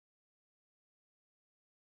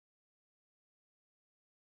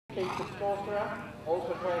Beacon Sorcerer,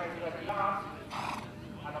 also 20 yards.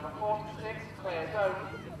 And number 46, Claire Zone.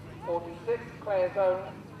 46, Claire Zone,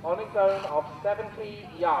 on its own of 70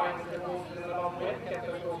 yards. Get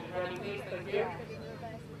those horses ready, please. Thank you.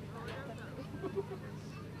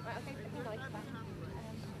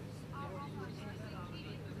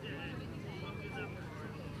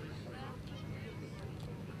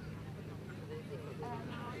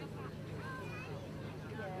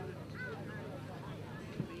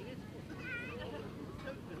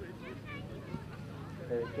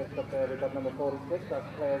 Just up there, we've got number 46,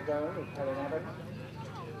 that's Claire Zone, with Helen Evans.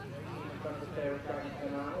 In front of Sarah Dragon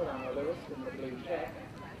with Anna Lewis in the blue check.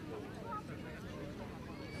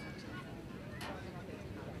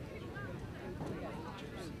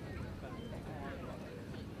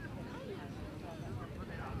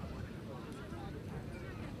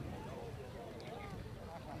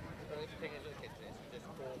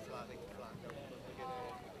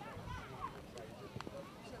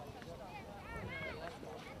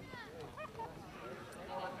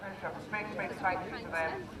 Big tight to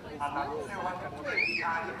them, and that's 250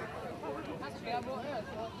 times.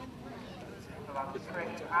 So that's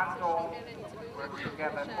Trish and Dawn working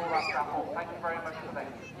together for that sample. Thank you very much for this.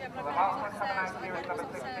 So the last one coming out here is number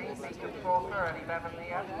 16, Beacon Sorcerer, and 11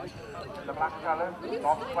 here, in the black colours,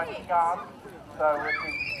 not 20 yards. So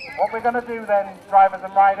what we're going to do then, drivers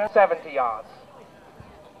and riders, 70 yards.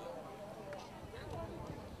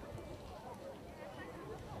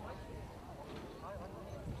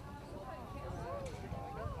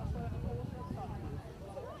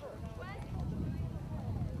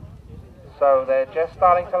 So they're just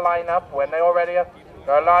starting to line up. When they're all ready,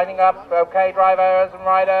 they're lining up. Okay, drivers and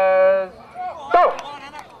riders, go!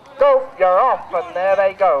 Go! You're off, and there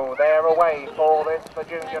they go. They're away for this, the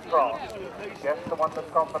junior trot. Just the one that's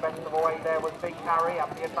got the best of away there was Big Harry,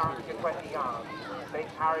 up the advantage of 20 yards. Big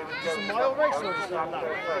Harry was going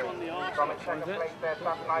from its second place there,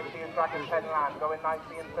 starting nicely in Dragon Penland. Going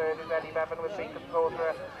nicely in third is Eddie Bevan with Beacon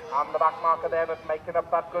Sorcerer on the back marker there, but making up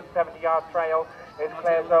that good 70-yard trail is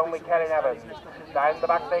Claire Zone with Kellen Evans. Down the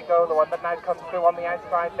back they go, the one that now comes through on the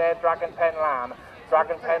outside there, Dragon Penland.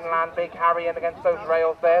 Dragon Penland, Big Harry in against those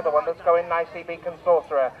rails there, the one that's going nicely, Beacon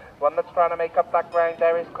Sorcerer. The one that's trying to make up that ground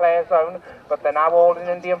there is Claire Zone, but they're now all in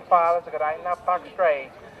Indian file as they go down that back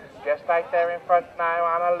straight. Just out there in front now,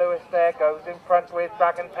 Anna Lewis there goes in front with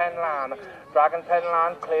Dragon Penland. Dragon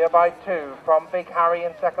Penland clear by 2 from Big Harry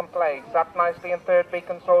in second place. Up nicely in third,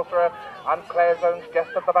 Beacon Sorcerer, and Claire Zone's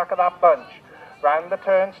just at the back of that bunch. Round the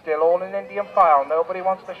turn, still all in Indian file. Nobody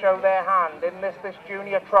wants to show their hand in this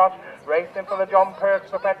junior trot, racing for the John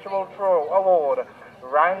Perks Perpetual Award.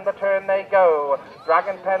 Round the turn they go.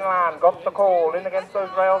 Dragon Penland got the call in against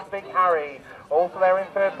those rails, Big Harry. Also there in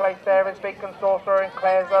third place there is Beacon Sorcerer, and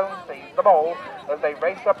Claire Zone sees them all as they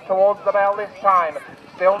race up towards the bell this time.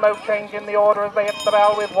 Still no change in the order as they hit the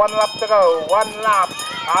bell with 1 lap to go. 1 lap.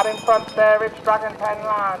 Out in front there it's Dragon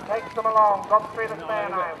Penland. Takes them along. Got through the spare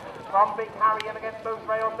now. From Big Harry in against those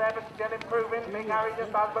rails there, but still improving. Big Harry,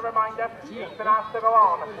 just as a reminder, he's been asked to go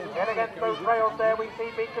on. In against those rails there, we see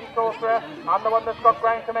Beacon Sorcerer, and the one that's got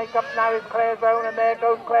ground to make up now is Claire Zone, and there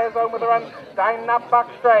goes Claire Zone with a run down that back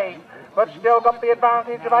straight. But still got the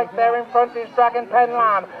advantage right there in front is Dragon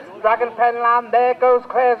Penland. Dragon Penland, there goes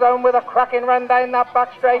Claire Zone with a cracking run down that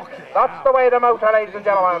back straight. That's the way to motor, ladies and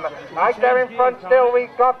gentlemen. Right there in front still,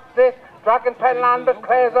 we've got this Dragon Penland, but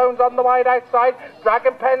Claire Zone's on the wide outside.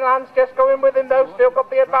 Dragon Penland's just going with him though, still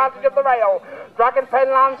got the advantage of the rail. Dragon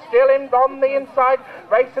Penland still in on the inside,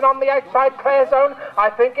 racing on the outside, Claire Zone.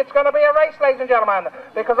 I think it's going to be a race, ladies and gentlemen,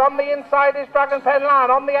 because on the inside is Dragon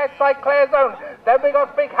Penland, on the outside Claire Zone. Then we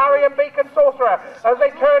got Big Harry and Beacon Sorcerer as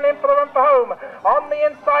they turn in for the run for home. On the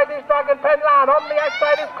inside is Dragon Penland, on the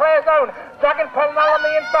outside is Claire Zone. Dragon Penland on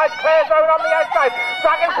the inside, Claire Zone on the outside.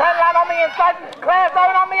 Dragon Penland on the inside, Claire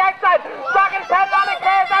Zone on the outside. Dragon Penland and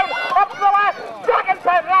Claire Zone up to the west. Dragon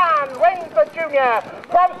Penland wins the junior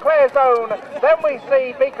from Claire Zone. Then we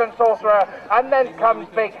see Beacon Sorcerer, and then comes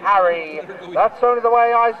Big Harry. That's only the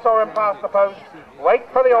way I saw him past the post. Wait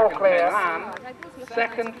for the all clear.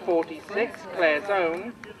 Second 46 Claire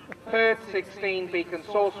Zone. Third 16 Beacon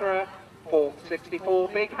Sorcerer. Fourth 64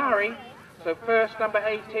 Big Harry. So first number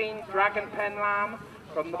 18 Dragon Penland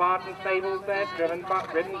from the Barton Stables there, ridden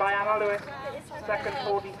by Anna Lewis. Second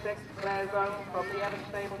 46 Claire Zone from the Evans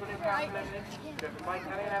Stables in Newcastle Limited, driven by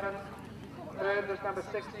Kelly Evans. Third was number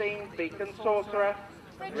 16 Beacon Sorcerer,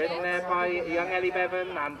 ridden there by young Ellie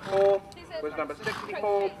Bevan. And fourth was number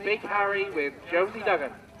 64 Big Harry with Josie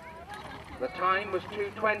Duggan. The time was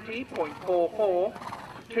 2:20.44.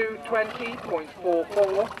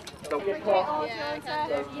 2:20.44. The clock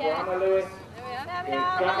goes to Anna Lewis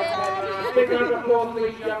Big round of applause to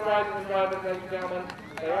these young riders and drivers, ladies and gentlemen.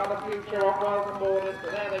 They are the future of Wales and Borders, so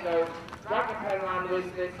there they go. Dragon Penland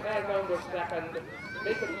wins this, Claire Zone was second,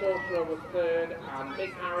 Big Sorcerer was third, and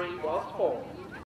Big Harry was fourth.